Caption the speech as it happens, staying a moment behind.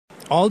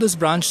all those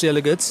branch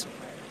delegates,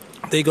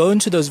 they go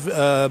into those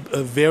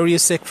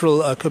various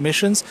sectoral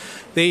commissions.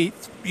 They,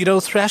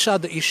 thrash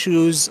out the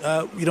issues.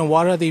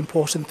 What are the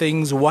important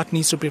things? What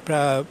needs to be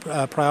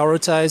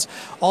prioritized?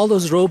 All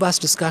those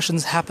robust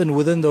discussions happen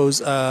within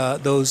those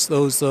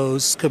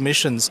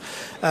commissions.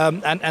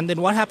 And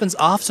then what happens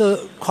after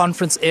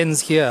conference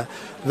ends here?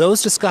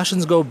 Those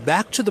discussions go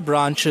back to the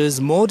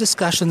branches. More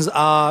discussions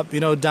are,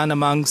 done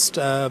amongst,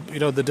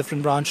 the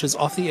different branches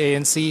of the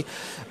ANC.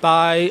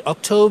 By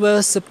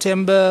October,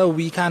 September,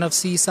 we kind of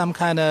see some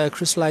kind of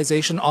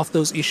crystallization of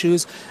those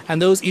issues.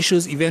 And those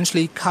issues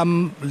eventually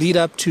lead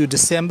up to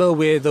December,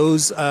 where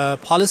those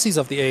policies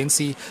of the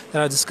ANC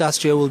that are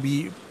discussed here will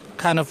be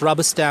kind of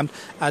rubber stamped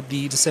at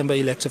the December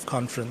elective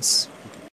conference.